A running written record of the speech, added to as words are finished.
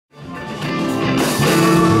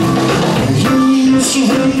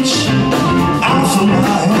reach out for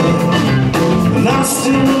my hand, and I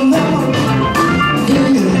still never be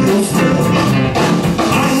your friend.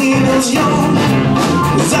 I ain't as young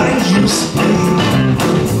as I used to be,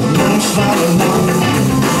 and I'm finding out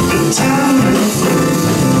the time is free.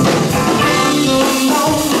 I don't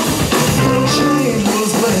know what change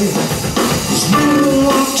was made. There's no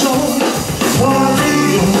one told why I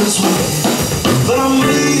feel this way, but I'm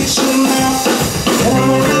reaching out and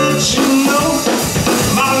I'll let you know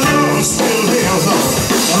my love still lives on,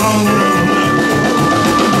 and I'm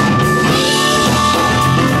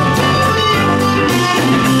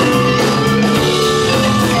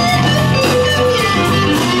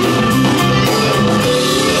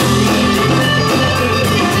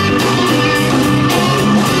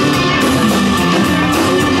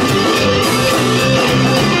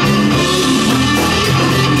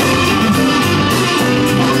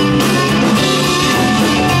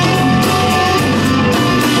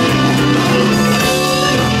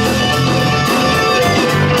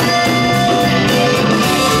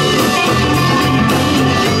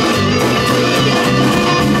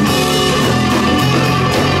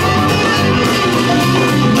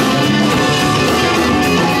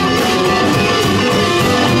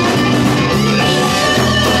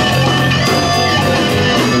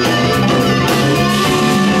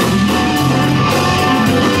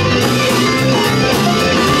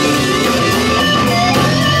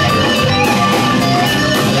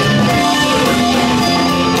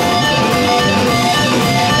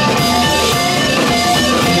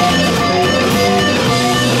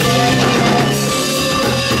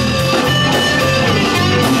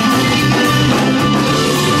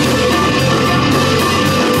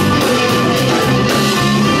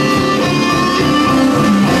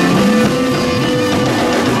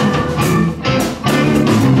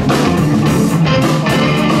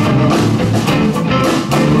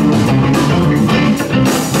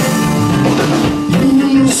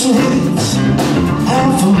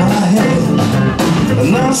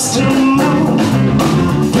and I still know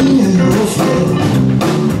being your friend.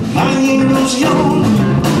 I ain't as young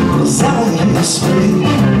as I used to be,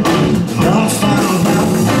 and I'm finding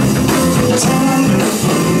out the time is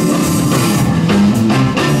free.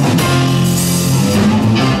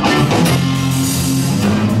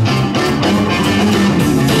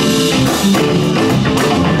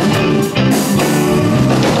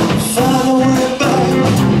 Find a way back,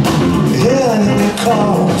 yeah, it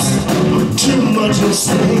costs too much at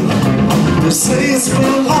stake. They say it's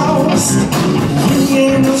been lost. We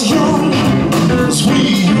ain't as young as we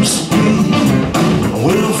used to be.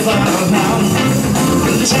 We'll find out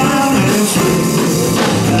the time is free.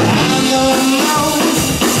 I don't know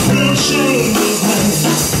when change is made.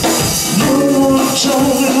 No one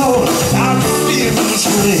told me, Lord, I feel this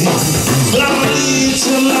way, but I need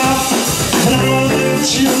to laugh, and I'll let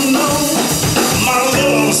you know my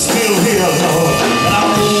love's still here, Lord, and I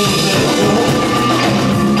won't let it go.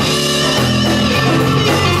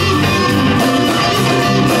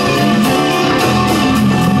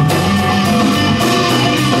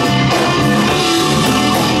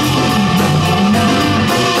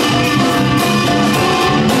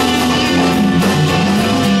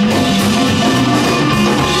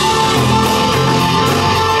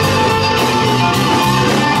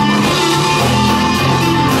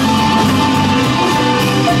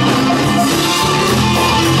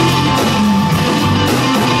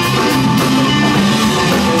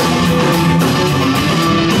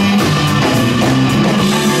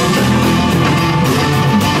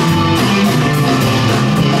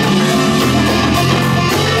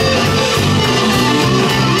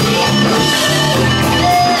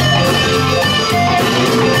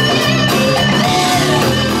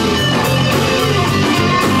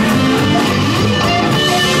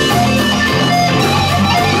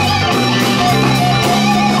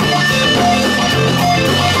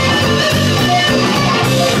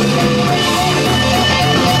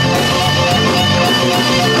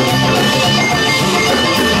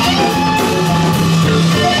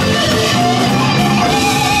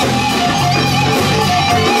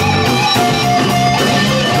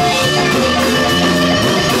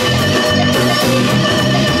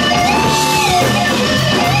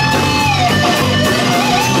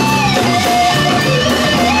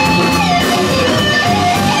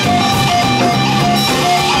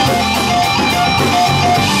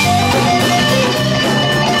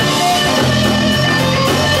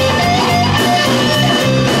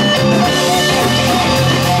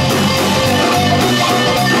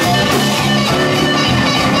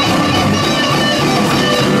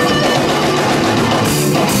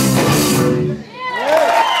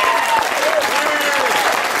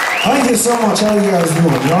 Thank you so much. How you guys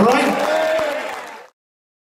doing? You all right?